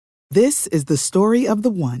This is the story of the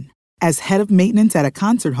one. As head of maintenance at a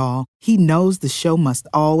concert hall, he knows the show must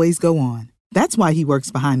always go on. That's why he works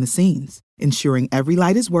behind the scenes, ensuring every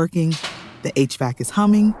light is working, the HVAC is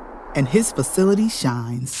humming, and his facility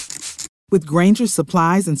shines. With Grainger's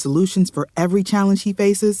supplies and solutions for every challenge he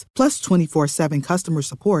faces, plus 24/7 customer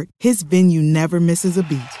support, his venue never misses a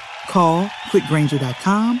beat. Call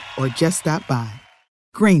quickgrainger.com or just stop by.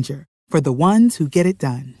 Grainger, for the ones who get it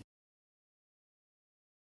done.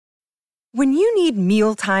 When you need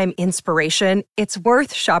mealtime inspiration, it's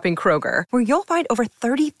worth shopping Kroger, where you'll find over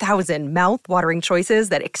 30,000 mouth-watering choices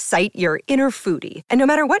that excite your inner foodie. And no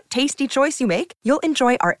matter what tasty choice you make, you'll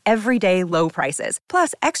enjoy our everyday low prices,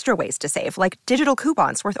 plus extra ways to save, like digital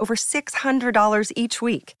coupons worth over $600 each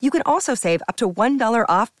week. You can also save up to $1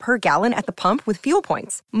 off per gallon at the pump with fuel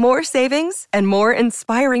points. More savings and more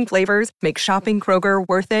inspiring flavors make shopping Kroger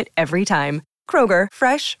worth it every time. Kroger,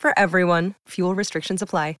 fresh for everyone. Fuel restrictions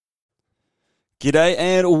apply. G'day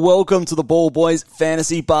and welcome to the Ball Boys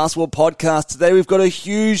Fantasy Basketball Podcast. Today we've got a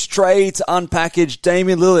huge trade to unpackage.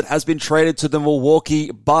 Damian Lillard has been traded to the Milwaukee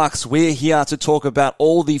Bucks. We're here to talk about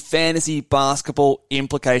all the fantasy basketball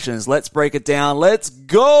implications. Let's break it down. Let's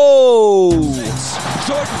go! Jordan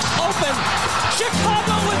open.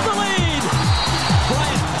 Chicago with the lead.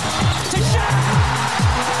 Bryant to Shaq.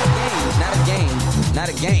 Not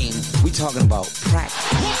a game. We talking about practice.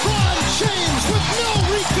 LeBron James with no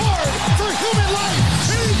regard for human life.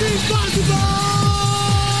 Anything's possible.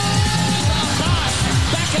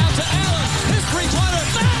 Back out to Allen. His three-pointer.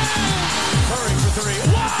 Curry for three.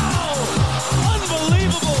 Wow!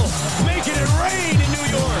 Unbelievable. Making it rain in New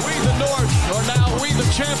York. We the North are now we the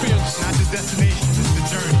champions. Not the destination, it's the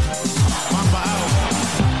journey. Mamba out.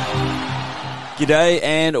 G'day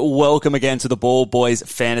and welcome again to the Ball Boys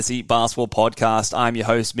Fantasy Basketball Podcast. I'm your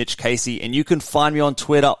host, Mitch Casey, and you can find me on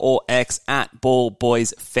Twitter or X at Ball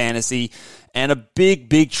Boys Fantasy. And a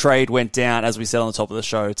big trade went down, as we said on the top of the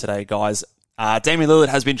show today, guys. Damian Lillard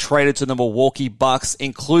has been traded to the Milwaukee Bucks,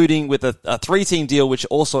 including with a three-team deal, which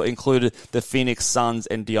also included the Phoenix Suns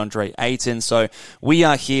and DeAndre Ayton. So we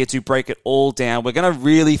are here to break it all down. We're going to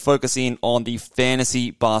really focus in on the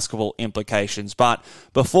fantasy basketball implications. But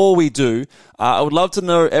before we do, I would love to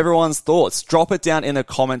know everyone's thoughts. Drop it down in the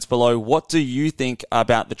comments below. What do you think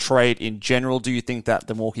about the trade in general? Do you think that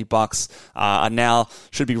the Milwaukee Bucks are now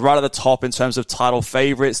should be right at the top in terms of title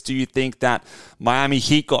favorites? Do you think that Miami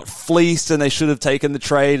Heat got fleeced and they should have taken the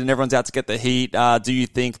trade and everyone's out to get the Heat? Do you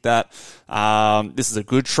think that this is a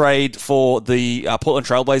good trade for the Portland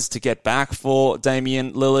Trailblazers to get back for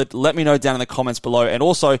Damian Lillard? Let me know down in the comments below. And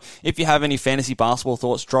also, if you have any fantasy basketball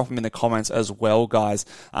thoughts, drop them in the comments as well, guys.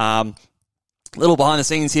 Little behind the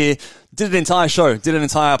scenes here. Did an entire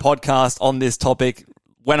podcast on this topic.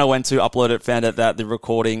 When I went to upload it, found out that the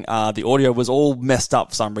recording, the audio was all messed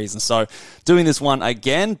up for some reason. So doing this one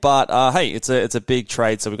again, but hey, it's a big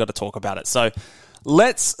trade, so we've got to talk about it. So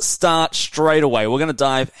let's start straight away. We're going to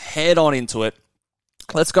dive head on into it.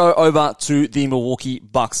 Let's go over to the Milwaukee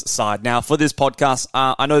Bucks side. Now, for this podcast,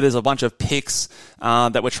 I know there's a bunch of picks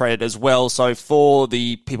that were traded as well. So for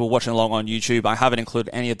the people watching along on YouTube, I haven't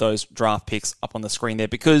included any of those draft picks up on the screen there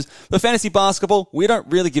because for fantasy basketball, we don't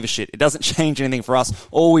really give a shit. It doesn't change anything for us.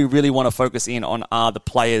 All we really want to focus in on are the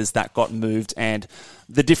players that got moved and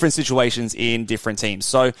the different situations in different teams.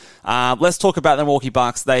 So let's talk about the Milwaukee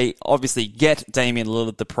Bucks. They obviously get Damian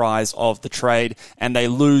Lillard, the prize of the trade, and they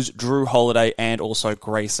lose Drew Holiday and also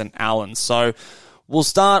Grayson Allen. So we'll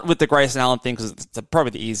start with the Grayson Allen thing because it's probably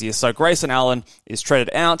the easiest. So Grayson Allen is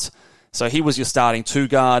traded out. So he was your starting two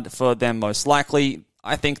guard for them most likely.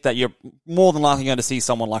 I think that you're more than likely going to see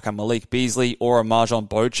someone like a Malik Beasley or a Marjon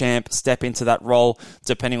Beauchamp step into that role,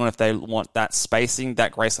 depending on if they want that spacing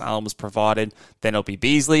that Grayson Allen was provided, then it'll be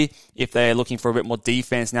Beasley. If they're looking for a bit more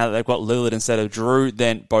defense now that they've got Lillard instead of Drew,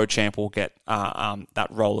 then Beauchamp will get that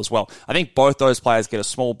role as well. I think both those players get a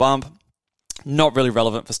small bump. Not really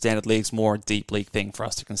relevant for standard leagues, more a deep league thing for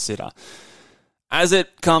us to consider. As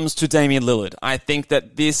it comes to Damian Lillard, I think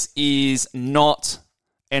that this is not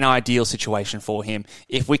an ideal situation for him.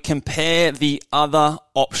 If we compare the other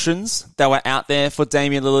options that were out there for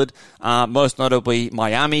Damian Lillard, most notably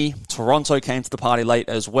Miami, Toronto came to the party late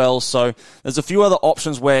as well. So there's a few other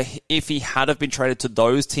options where if he had have been traded to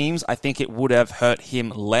those teams, I think it would have hurt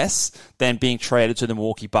him less than being traded to the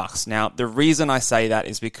Milwaukee Bucks. Now, the reason I say that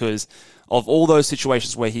is because of all those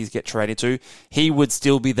situations where he's get traded to, he would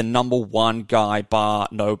still be the number one guy bar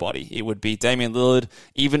nobody. It would be Damian Lillard,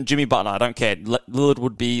 even Jimmy Butler, I don't care. Lillard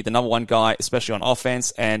would be the number one guy, especially on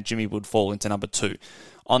offense, and Jimmy would fall into number two.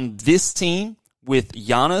 On this team with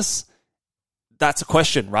Giannis, that's a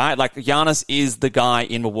question, right? Like, Giannis is the guy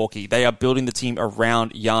in Milwaukee. They are building the team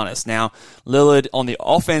around Giannis. Now, Lillard on the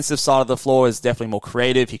offensive side of the floor is definitely more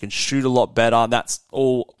creative. He can shoot a lot better. That's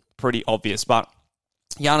all pretty obvious. But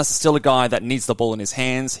Giannis is still a guy that needs the ball in his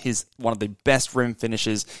hands. He's one of the best rim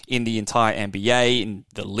finishers in the entire NBA, in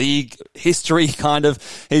the league history, kind of.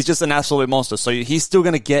 He's just an absolute monster. So he's still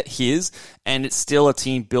going to get his, and it's still a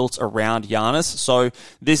team built around Giannis. So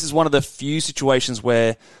this is one of the few situations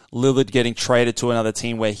where Lillard getting traded to another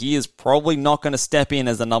team where he is probably not going to step in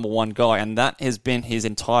as the number one guy, and that has been his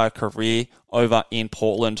entire career over in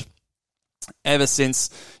Portland. Ever since,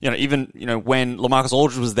 even when LaMarcus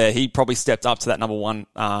Aldridge was there, he probably stepped up to that number one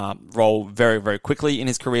role very, very quickly in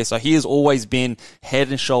his career. So he has always been head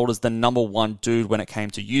and shoulders the number one dude when it came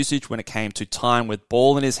to usage, when it came to time with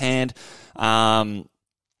ball in his hand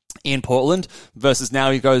in Portland, versus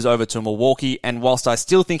now he goes over to Milwaukee. And whilst I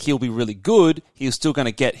still think he'll be really good, he's still going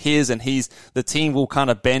to get his, and the team will kind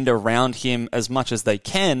of bend around him as much as they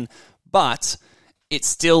can. But it's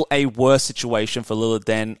still a worse situation for Lillard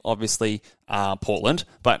than, obviously, Portland,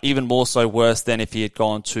 but even more so worse than if he had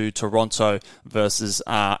gone to Toronto versus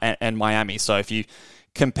and Miami. So if you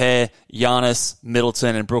compare Giannis,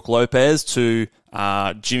 Middleton, and Brook Lopez to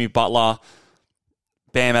Jimmy Butler,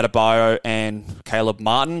 Bam Adebayo, and Caleb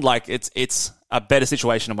Martin, like it's a better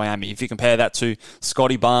situation in Miami. If you compare that to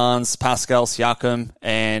Scotty Barnes, Pascal Siakam,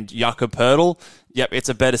 and Jakob Poeltl, yep, it's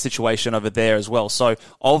a better situation over there as well. So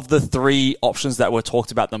of the three options that were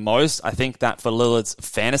talked about the most, I think that for Lillard's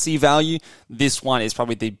fantasy value, this one is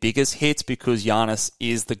probably the biggest hit because Giannis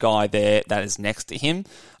is the guy there that is next to him.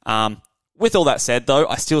 With all that said, though,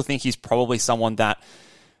 I still think he's probably someone that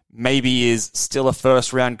maybe is still a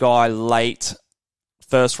first-round guy, late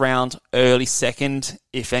first round, early second,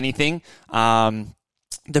 if anything.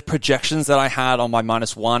 The projections that I had on my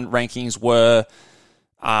 -1 rankings were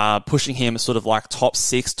pushing him sort of like top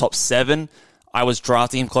 6, top 7. I was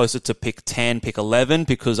drafting him closer to pick 10, pick 11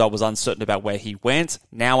 because I was uncertain about where he went.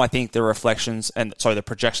 Now I think the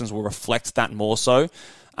projections will reflect that more so.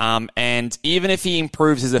 And even if he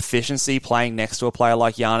improves his efficiency playing next to a player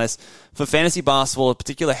like Giannis, for fantasy basketball,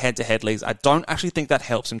 particular head-to-head leagues, I don't actually think that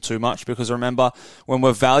helps him too much because remember, when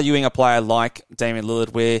we're valuing a player like Damian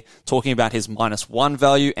Lillard, we're talking about his -1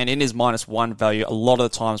 value, and in his -1 value, a lot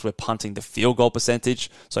of the times we're punting the field goal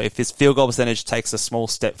percentage. So if his field goal percentage takes a small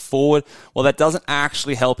step forward, well, that doesn't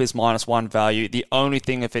actually help his -1 value. The only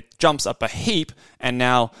thing, if it jumps up a heap, and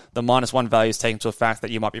now the -1 value is taken to a fact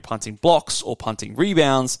that you might be punting blocks or punting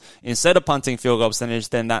rebounds instead of punting field goal percentage,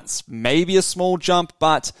 then that's maybe a small jump,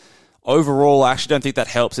 but overall, I actually don't think that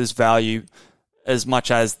helps his value as much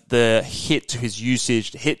as the hit to his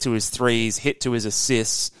usage, hit to his threes, hit to his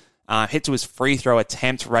assists, hit to his free throw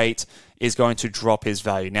attempt rate is going to drop his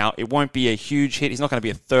value. Now, it won't be a huge hit. He's not going to be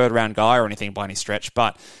a third-round guy or anything by any stretch,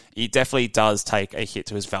 but he definitely does take a hit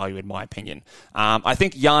to his value, in my opinion. I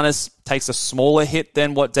think Giannis takes a smaller hit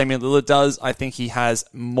than what Damian Lillard does. I think he has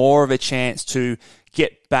more of a chance to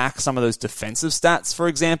get back some of those defensive stats. For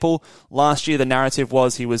example, last year the narrative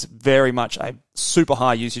was he was very much a super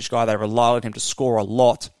high usage guy. They relied on him to score a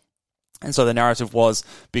lot. And so the narrative was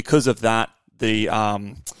because of that,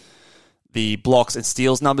 the blocks and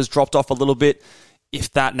steals numbers dropped off a little bit.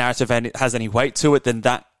 If that narrative has any weight to it, then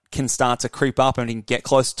that can start to creep up and he can get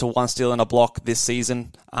closer to 1 steal and a block this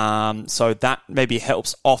season. So that maybe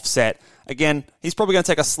helps offset. Again, he's probably going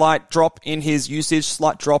to take a slight drop in his usage,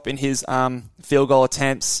 slight drop in his field goal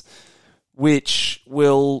attempts, which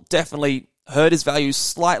will definitely hurt his value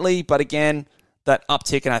slightly. But again, that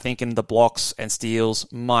uptick, and I think in the blocks and steals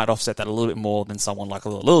might offset that a little bit more than someone like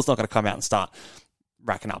Lillard. Lillard's not going to come out and start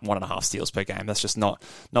racking up 1.5 steals per game. That's just not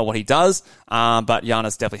what he does. But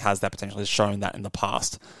Giannis definitely has that potential. He's shown that in the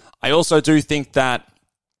past. I also do think that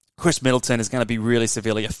Chris Middleton is going to be really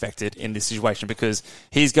severely affected in this situation because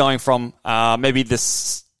he's going from maybe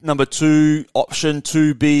this number 2 option,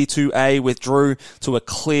 2B, 2A with Drew to a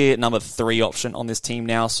clear number 3 option on this team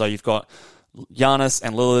now. So you've got Giannis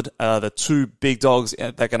and Lillard, the 2 big dogs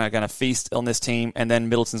that are going to feast on this team, and then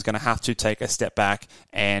Middleton's going to have to take a step back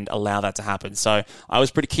and allow that to happen. So I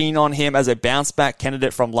was pretty keen on him as a bounce-back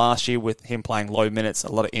candidate from last year with him playing low minutes,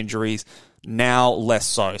 a lot of injuries. Now, less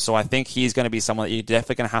so. So I think he's going to be someone that you're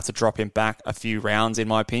definitely going to have to drop him back a few rounds, in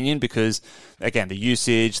my opinion, because, again, the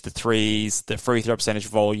usage, the threes, the free throw percentage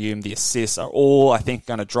volume, the assists are all, I think,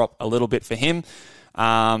 going to drop a little bit for him.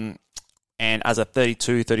 And as a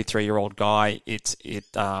 32, 33-year-old guy, it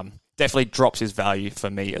definitely drops his value for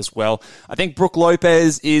me as well. I think Brook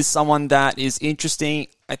Lopez is someone that is interesting.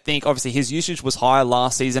 I think, obviously, his usage was higher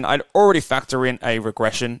last season. I'd already factor in a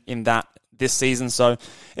regression in that this season. So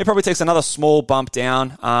it probably takes another small bump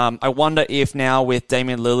down. I wonder if now with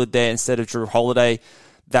Damian Lillard there instead of Drew Holiday,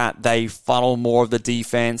 that they funnel more of the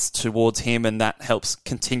defense towards him, and that helps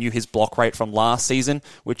continue his block rate from last season,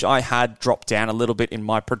 which I had dropped down a little bit in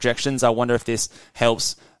my projections. I wonder if this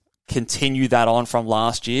helps continue that on from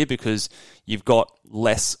last year, because you've got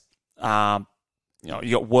less, you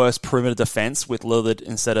got worse perimeter defense with Lillard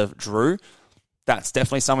instead of Drew. That's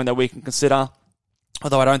definitely something that we can consider.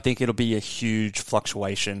 Although I don't think it'll be a huge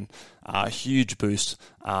fluctuation, a huge boost,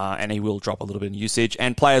 and he will drop a little bit in usage.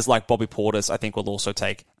 And players like Bobby Portis, I think, will also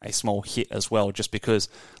take a small hit as well, just because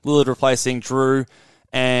Lillard replacing Drew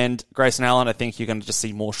and Grayson Allen, I think you're going to just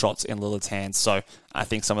see more shots in Lillard's hands. So I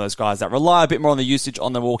think some of those guys that rely a bit more on the usage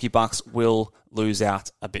on the Milwaukee Bucks will lose out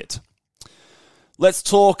a bit. Let's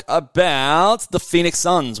talk about the Phoenix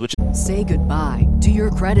Suns, which... Say goodbye to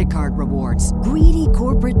your credit card rewards. Greedy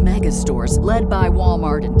corporate mega stores, led by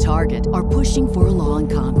Walmart and Target, are pushing for a law in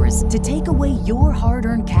Congress to take away your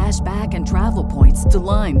hard-earned cash back and travel points to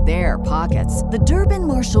line their pockets. The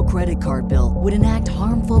Durbin-Marshall credit card bill would enact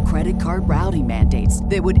harmful credit card routing mandates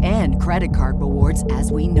that would end credit card rewards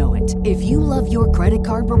as we know it. If you love your credit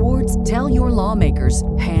card rewards, tell your lawmakers,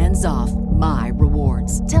 hands off my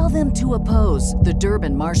rewards. Tell them to oppose the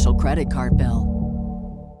Durbin-Marshall credit card bill.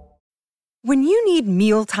 When you need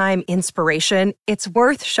mealtime inspiration, it's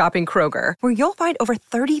worth shopping Kroger, where you'll find over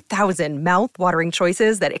 30,000 mouth-watering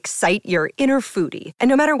choices that excite your inner foodie. And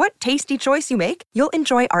no matter what tasty choice you make, you'll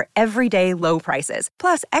enjoy our everyday low prices,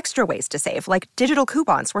 plus extra ways to save, like digital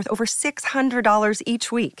coupons worth over $600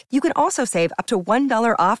 each week. You can also save up to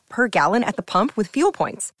 $1 off per gallon at the pump with fuel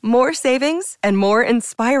points. More savings and more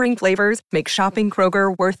inspiring flavors make shopping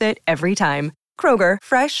Kroger worth it every time. Kroger,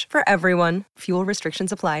 fresh for everyone. Fuel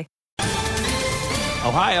restrictions apply.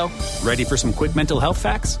 Ohio, ready for some quick mental health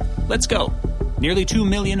facts? Let's go. Nearly 2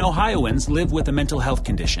 million Ohioans live with a mental health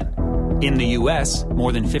condition. In the U.S.,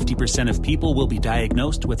 more than 50% of people will be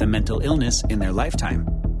diagnosed with a mental illness in their lifetime.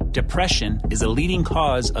 Depression is a leading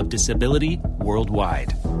cause of disability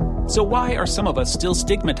worldwide. So why are some of us still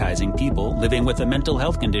stigmatizing people living with a mental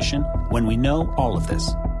health condition when we know all of this?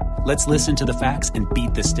 Let's listen to the facts and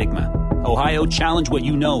beat the stigma. Ohio, challenge what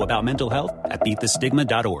you know about mental health at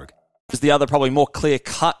beatthestigma.org. Was the other probably more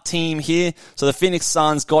clear-cut team here. So the Phoenix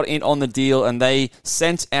Suns got in on the deal, and they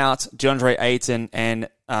sent out DeAndre Ayton and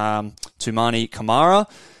Toumani Camara,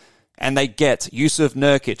 and they get Yusuf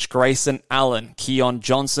Nurkic, Grayson Allen, Keon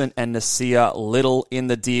Johnson, and Nasir Little in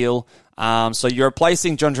the deal. So you're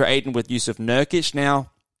replacing DeAndre Ayton with Yusuf Nurkic.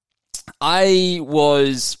 Now, I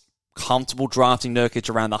was comfortable drafting Nurkic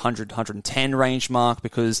around the 100-110 range mark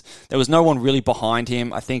because there was no one really behind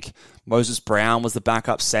him. I think Moses Brown was the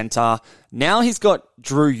backup center. Now he's got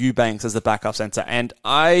Drew Eubanks as the backup center, and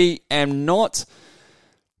I know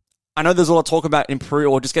there's a lot of talk about improve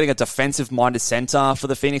or just getting a defensive-minded center for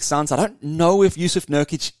the Phoenix Suns. I don't know if Yusuf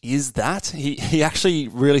Nurkic is that. He actually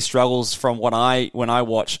really struggles from when I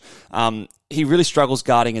watch. He really struggles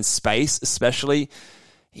guarding in space, especially.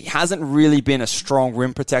 He hasn't really been a strong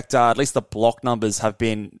rim protector. At least the block numbers have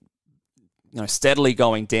been, steadily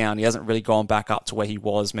going down. He hasn't really gone back up to where he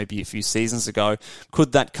was maybe a few seasons ago.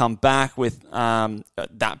 Could that come back with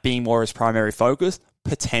that being more his primary focus?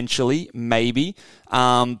 Potentially, maybe.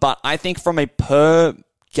 But I think from a per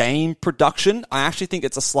game production, I actually think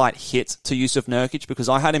it's a slight hit to Yusuf Nurkic because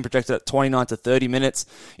I had him projected at 29 to 30 minutes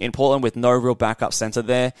in Portland with no real backup center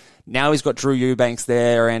there. Now he's got Drew Eubanks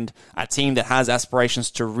there and a team that has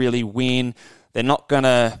aspirations to really win. They're not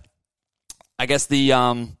gonna, I guess he's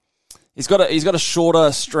got a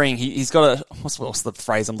shorter string. He's got a, what's the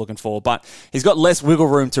phrase I'm looking for? But he's got less wiggle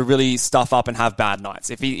room to really stuff up and have bad nights.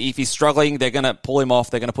 If he's struggling, they're going to pull him off.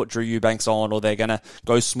 They're going to put Drew Eubanks on, or they're going to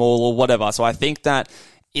go small or whatever. So I think that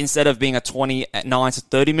instead of being a 29 to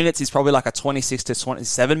 30 minutes, he's probably like a 26 to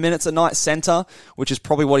 27 minutes a night center, which is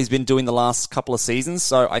probably what he's been doing the last couple of seasons.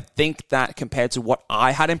 So I think that compared to what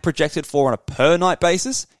I had him projected for on a per night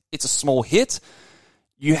basis, it's a small hit.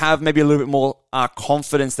 You have maybe a little bit more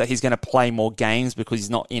confidence that he's going to play more games because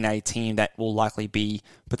he's not in a team that will likely be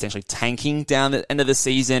potentially tanking down the end of the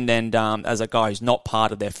season. And as a guy who's not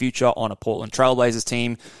part of their future on a Portland Trailblazers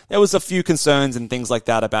team, there was a few concerns and things like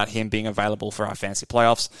that about him being available for our fantasy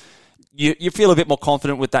playoffs. You feel a bit more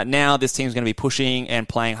confident with that now. This team's going to be pushing and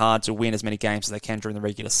playing hard to win as many games as they can during the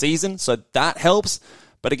regular season. So that helps.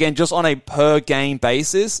 But again, just on a per game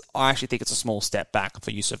basis, I actually think it's a small step back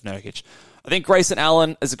for Yusuf Nurkic. I think Grayson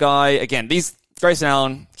Allen is a guy, again, these Grayson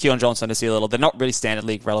Allen, Keon Johnson, Nasir Little, they're not really standard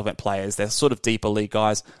league relevant players. They're sort of deeper league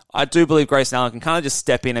guys. I do believe Grayson Allen can kind of just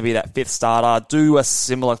step in and be that fifth starter, do a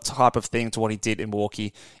similar type of thing to what he did in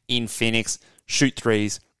Milwaukee, in Phoenix, shoot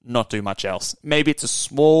threes, not do much else. Maybe it's a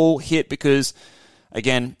small hit because,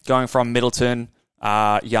 again, going from Middleton,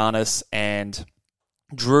 Giannis, and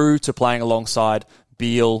Drew to playing alongside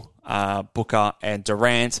Beal, Booker, and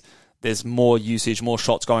Durant, there's more usage, more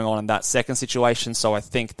shots going on in that second situation. So I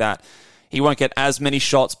think that he won't get as many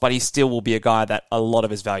shots, but he still will be a guy that a lot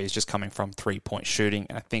of his value is just coming from three-point shooting,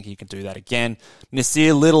 and I think he can do that again.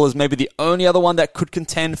 Nasir Little is maybe the only other one that could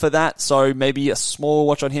contend for that, so maybe a small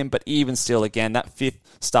watch on him, but even still, again, that fifth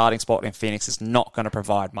starting spot in Phoenix is not going to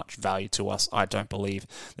provide much value to us, I don't believe.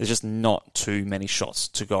 There's just not too many shots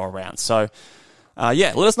to go around. So,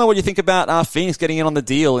 let us know what you think about Phoenix getting in on the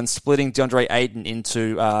deal and splitting DeAndre Ayton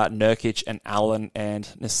into Nurkic and Allen and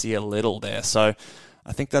Nasir Little there. So,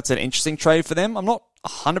 I think that's an interesting trade for them. I'm not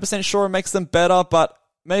 100% sure it makes them better, but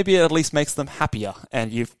maybe it at least makes them happier.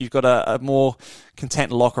 And you've got a more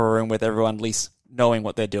content locker room with everyone at least knowing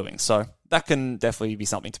what they're doing. So that can definitely be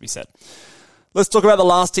something to be said. Let's talk about the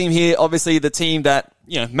last team here. Obviously, the team that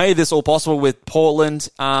made this all possible with Portland,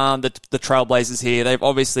 the Trailblazers here. They've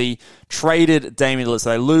obviously traded Damian Lillard. So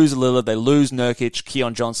they lose Lillard, they lose Nurkic,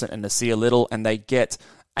 Keon Johnson, and Nasir Little, and they get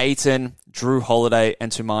Ayton, Drew Holiday, and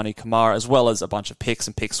Tumani Kamara, as well as a bunch of picks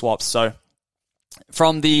and pick swaps. So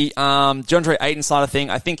from the DeAndre Ayton side of thing,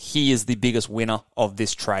 I think he is the biggest winner of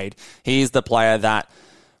this trade. He is the player that,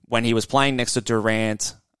 when he was playing next to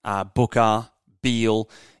Durant, Booker, Beal,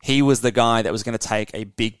 he was the guy that was going to take a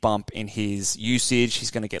big bump in his usage.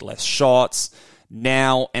 He's going to get less shots.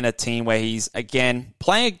 Now in a team where he's, again,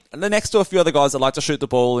 playing next to a few other guys that like to shoot the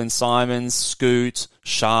ball in Simons, Scoot,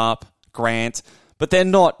 Sharp, Grant, but they're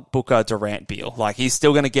not Booker, Durant, Beal. Like, he's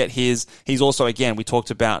still going to get his. He's also, again, we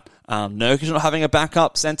talked about Nurkic not having a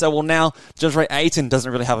backup center. Well, now DeAndre Ayton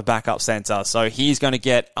doesn't really have a backup center, so he's going to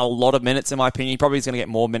get a lot of minutes, in my opinion. He probably is going to get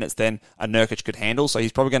more minutes than a Nurkic could handle, so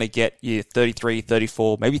he's probably going to get 33,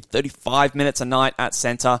 34, maybe 35 minutes a night at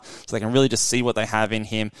center, so they can really just see what they have in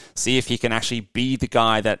him, see if he can actually be the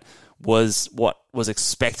guy that was what was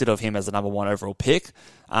expected of him as the number one overall pick.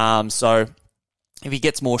 So if he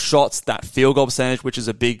gets more shots, that field goal percentage, which is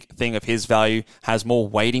a big thing of his value, has more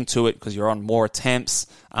weighting to it because you're on more attempts.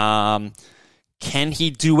 Can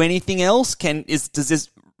he do anything else? Does this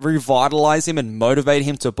revitalize him and motivate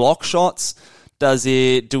him to block shots?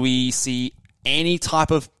 Do we see any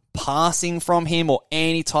type of passing from him or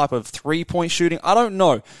any type of three-point shooting? I don't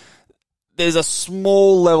know. There's a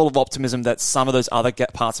small level of optimism that some of those other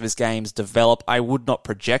parts of his games develop. I would not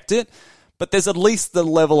project it, but there's at least the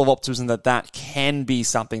level of optimism that can be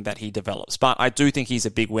something that he develops. But I do think he's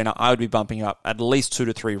a big winner. I would be bumping him up at least 2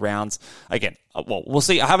 to 3 rounds. Again, well, we'll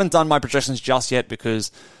see. I haven't done my projections just yet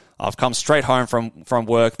because I've come straight home from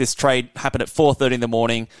work. This trade happened at 4:30 in the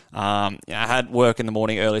morning. I had work in the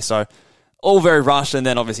morning early, so all very rushed, and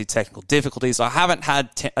then obviously technical difficulties. So I haven't had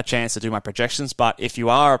a chance to do my projections, but if you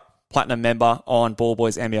are a Platinum member on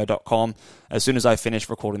ballboysmeo.com, as soon as I finish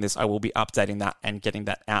recording this, I will be updating that and getting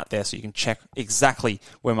that out there so you can check exactly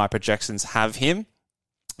where my projections have him.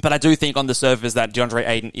 But I do think on the surface that DeAndre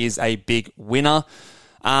Ayton is a big winner.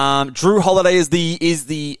 Drew Holiday is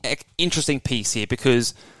the interesting piece here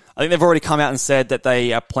because I think they've already come out and said that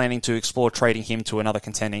they are planning to explore trading him to another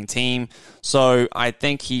contending team. So I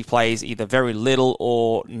think he plays either very little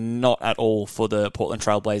or not at all for the Portland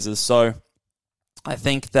Trailblazers. So I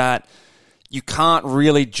think that you can't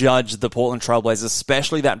really judge the Portland Trailblazers,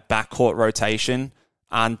 especially that backcourt rotation,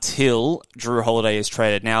 until Drew Holiday is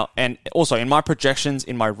traded. Now, and also in my projections,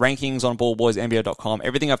 in my rankings on ballboysnba.com,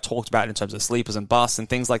 everything I've talked about in terms of sleepers and busts and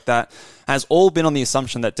things like that has all been on the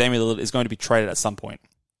assumption that Damian Lillard is going to be traded at some point.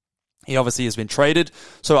 He obviously has been traded,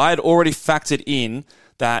 so I had already factored in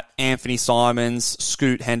that Anthony Simons,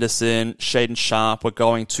 Scoot Henderson, Shaedon Sharp were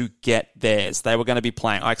going to get theirs. They were going to be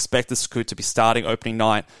playing. I expect the Scoot to be starting opening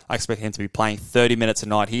night. I expect him to be playing 30 minutes a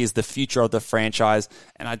night. He is the future of the franchise,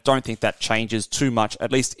 and I don't think that changes too much,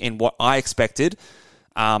 at least in what I expected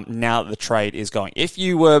now that the trade is going. If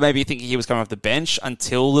you were maybe thinking he was coming off the bench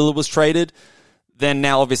until Lillard was traded, then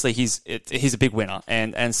now obviously he's a big winner,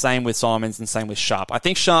 and same with Simons and same with Sharp. I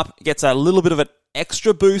think Sharp gets a little bit of an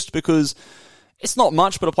extra boost because it's not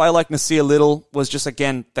much, but a player like Nasir Little was just,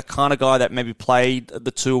 again, the kind of guy that maybe played the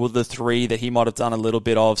 2 or the 3 that he might have done a little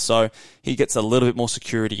bit of, so he gets a little bit more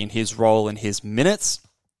security in his role and his minutes.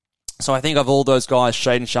 So I think of all those guys,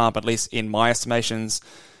 Shaedon Sharp, at least in my estimations,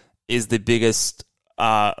 is the biggest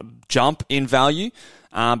jump in value.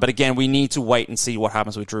 But again, we need to wait and see what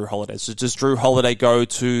happens with Drew Holiday. So does Drew Holiday go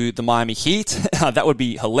to the Miami Heat? That would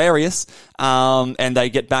be hilarious. And they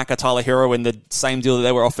get back a Tyler Hero in the same deal that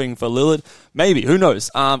they were offering for Lillard. Maybe. Who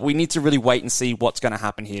knows? We need to really wait and see what's going to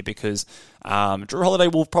happen here because Drew Holiday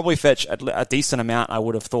will probably fetch a decent amount, I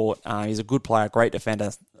would have thought. He's a good player, great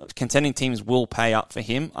defender. Contending teams will pay up for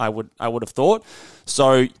him, I would have thought.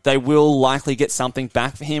 So they will likely get something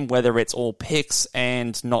back for him, whether it's all picks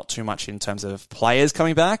and not too much in terms of players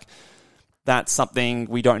coming back. That's something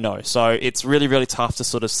we don't know. So it's really, really tough to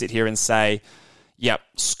sort of sit here and say, yep,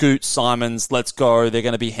 Scoot, Simons, let's go. They're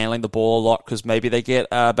going to be handling the ball a lot because maybe they get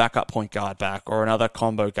a backup point guard back or another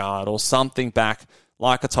combo guard or something back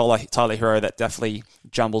like a Tyler Hero that definitely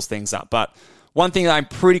jumbles things up. But one thing that I'm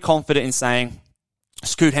pretty confident in saying,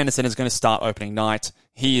 Scoot Henderson is going to start opening night.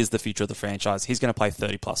 He is the future of the franchise. He's going to play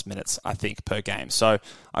 30-plus minutes, I think, per game. So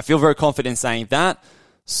I feel very confident in saying that.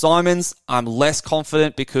 Simons, I'm less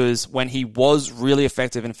confident because when he was really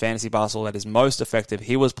effective in fantasy basketball, at his most effective,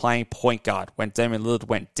 he was playing point guard. When Damian Lillard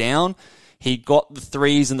went down, he got the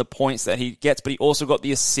threes and the points that he gets, but he also got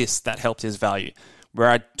the assists that helped his value. Where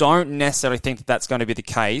I don't necessarily think that that's going to be the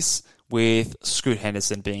case with Scoot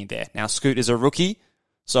Henderson being there. Now, Scoot is a rookie,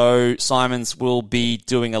 so Simons will be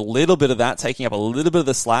doing a little bit of that, taking up a little bit of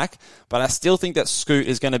the slack, but I still think that Scoot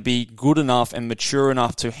is going to be good enough and mature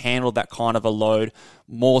enough to handle that kind of a load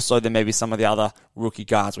more so than maybe some of the other rookie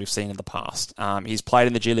guards we've seen in the past. He's played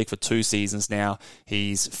in the G League for 2 seasons now.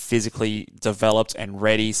 He's physically developed and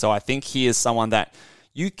ready, so I think he is someone that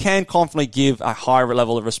you can confidently give a higher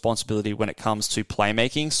level of responsibility when it comes to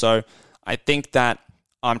playmaking. So I think that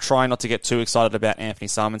I'm trying not to get too excited about Anthony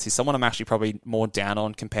Simons. He's someone I'm actually probably more down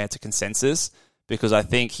on compared to consensus because I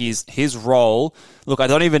think his role... Look, I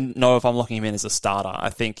don't even know if I'm locking him in as a starter. I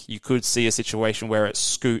think you could see a situation where it's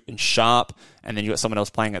Scoot and Sharp, and then you got someone else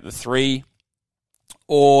playing at the 3.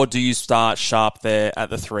 Or do you start Sharp there at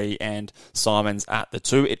the 3 and Simons at the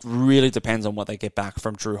 2? It really depends on what they get back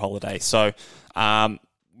from Drew Holiday. So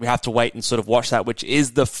we have to wait and sort of watch that, which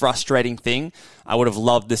is the frustrating thing. I would have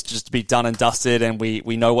loved this just to be done and dusted, and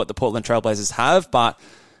we know what the Portland Trailblazers have, but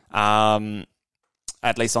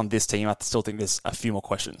at least on this team, I still think there's a few more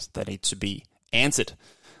questions that need to be answered.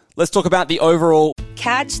 Let's talk about the overall...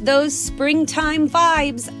 Catch those springtime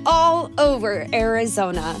vibes all over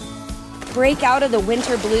Arizona. Break out of the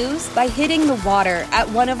winter blues by hitting the water at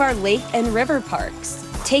one of our lake and river parks.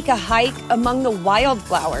 Take a hike among the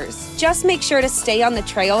wildflowers. Just make sure to stay on the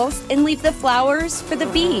trails and leave the flowers for the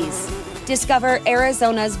bees. Discover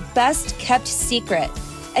Arizona's best-kept secret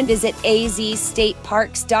and visit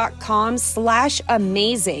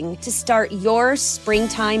azstateparks.com/amazing to start your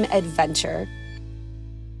springtime adventure.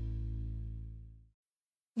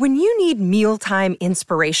 When you need mealtime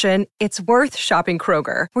inspiration, it's worth shopping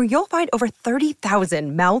Kroger, where you'll find over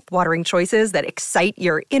 30,000 mouth-watering choices that excite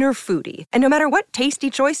your inner foodie. And no matter what tasty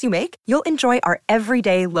choice you make, you'll enjoy our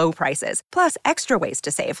everyday low prices, plus extra ways to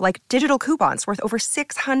save, like digital coupons worth over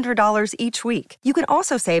 $600 each week. You can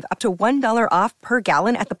also save up to $1 off per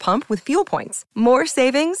gallon at the pump with fuel points. More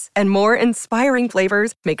savings and more inspiring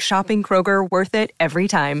flavors make shopping Kroger worth it every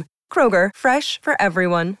time. Kroger, fresh for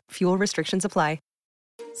everyone. Fuel restrictions apply.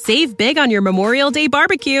 Save big on your Memorial Day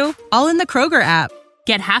barbecue, all in the Kroger app.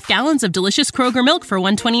 Get half gallons of delicious Kroger milk for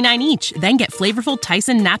 $1.29 each. Then get flavorful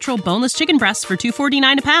Tyson natural boneless chicken breasts for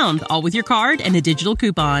 $2.49 a pound, all with your card and a digital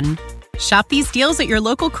coupon. Shop these deals at your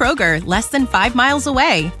local Kroger, less than 5 miles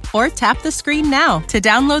away. Or tap the screen now to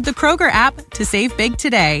download the Kroger app to save big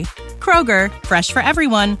today. Kroger, fresh for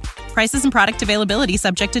everyone. Prices and product availability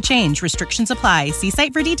subject to change. Restrictions apply. See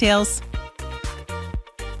site for details.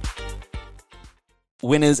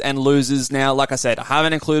 Winners and losers. Now, like I said, I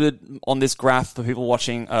haven't included on this graph for people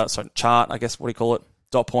watching, chart, I guess, what do you call it?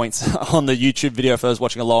 Dot points on the YouTube video for those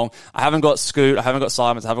watching along. I haven't got Scoot, I haven't got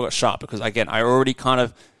Simons, I haven't got Sharp because, again, I already kind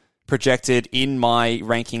of projected in my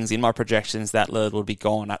rankings, in my projections, that Lillard would be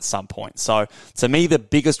gone at some point. So, to me, the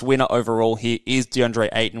biggest winner overall here is DeAndre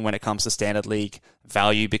Ayton when it comes to standard league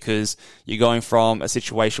value because you're going from a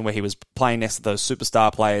situation where he was playing next to those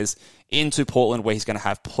superstar players into Portland where he's going to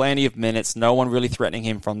have plenty of minutes, no one really threatening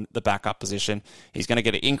him from the backup position. He's going to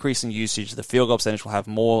get an increase in usage. The field goal percentage will have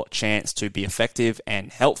more chance to be effective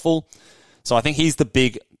and helpful. So I think he's the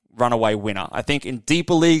big runaway winner. I think in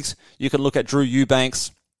deeper leagues, you can look at Drew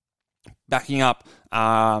Eubanks backing up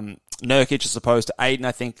Nurkic as opposed to Ayton,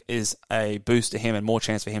 I think is a boost to him and more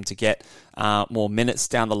chance for him to get more minutes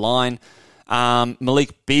down the line.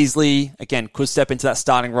 Malik Beasley, again, could step into that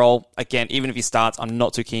starting role. Again, even if he starts, I'm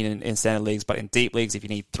not too keen in standard leagues, but in deep leagues, if you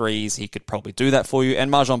need threes, he could probably do that for you.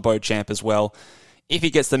 And Marjon Beauchamp as well. if he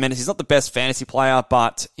gets the minutes. He's not the best fantasy player,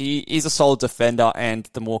 but he is a solid defender, and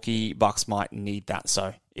the Milwaukee Bucks might need that,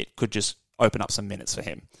 so it could just open up some minutes for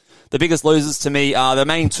him. The biggest losers to me, the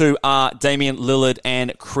main two are Damian Lillard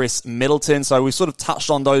and Chris Middleton. So we sort of touched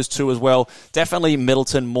on those two as well. Definitely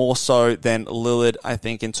Middleton more so than Lillard, I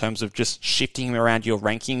think, in terms of just shifting him around your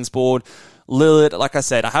rankings board. Lillard, like I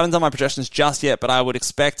said, I haven't done my projections just yet, but I would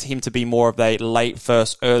expect him to be more of a late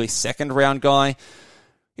first, early second round guy.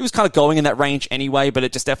 He was kind of going in that range anyway, but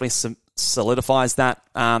it just definitely solidifies that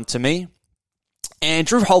to me. And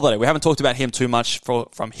Drew Holiday, we haven't talked about him too much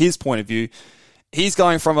from his point of view. He's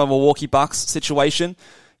going from a Milwaukee Bucks situation.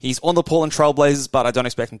 He's on the Portland Trailblazers, but I don't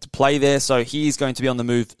expect him to play there, so he's going to be on the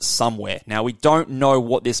move somewhere. Now, we don't know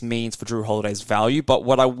what this means for Drew Holiday's value, but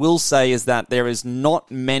what I will say is that there is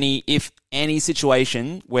not many, if any,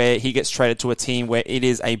 situation where he gets traded to a team where it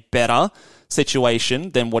is a better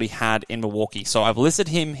situation than what he had in Milwaukee. So I've listed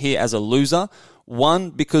him here as a loser. One,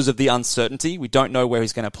 because of the uncertainty. We don't know where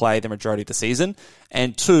he's going to play the majority of the season.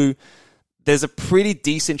 And two, there's a pretty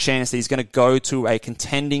decent chance that he's going to go to a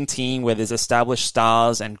contending team where there's established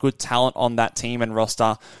stars and good talent on that team and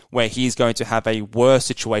roster, where he's going to have a worse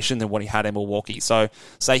situation than what he had in Milwaukee. So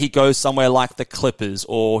say he goes somewhere like the Clippers,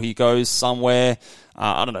 or he goes somewhere,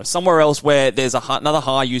 somewhere else where there's another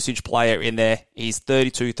high usage player in there. He's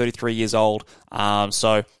 32, 33 years old.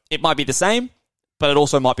 So it might be the same, but it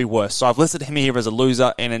also might be worse. So I've listed him here as a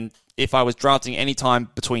loser, and if I was drafting any time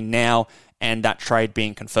between now and that trade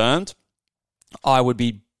being confirmed, I would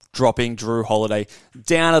be dropping Drew Holiday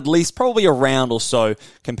down at least probably a round or so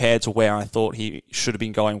compared to where I thought he should have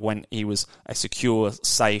been going when he was a secure,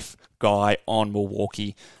 safe guy on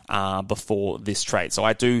Milwaukee before this trade. So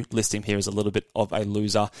I do list him here as a little bit of a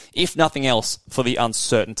loser, if nothing else, for the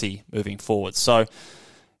uncertainty moving forward. So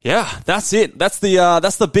yeah, that's it. That's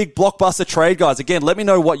the big blockbuster trade, guys. Again, let me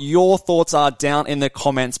know what your thoughts are down in the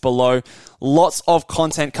comments below. Lots of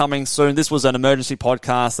content coming soon. This was an emergency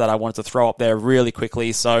podcast that I wanted to throw up there really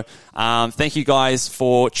quickly. So thank you guys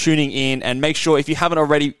for tuning in, and make sure, if you haven't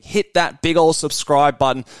already, hit that big old subscribe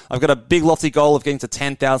button. I've got a big lofty goal of getting to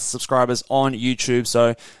 10,000 subscribers on YouTube.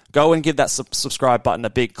 So go and give that subscribe button a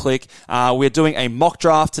big click. We're doing a mock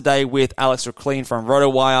draft today with Alex Reclean from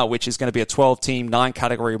RotoWire, which is going to be a 12-team,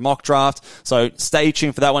 9-category mock draft. So stay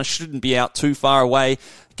tuned for that one. Shouldn't be out too far away.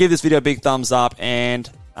 Give this video a big thumbs up, and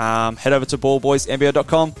head over to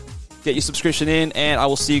ballboysnba.com. Get your subscription in, and I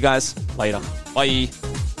will see you guys later. Bye.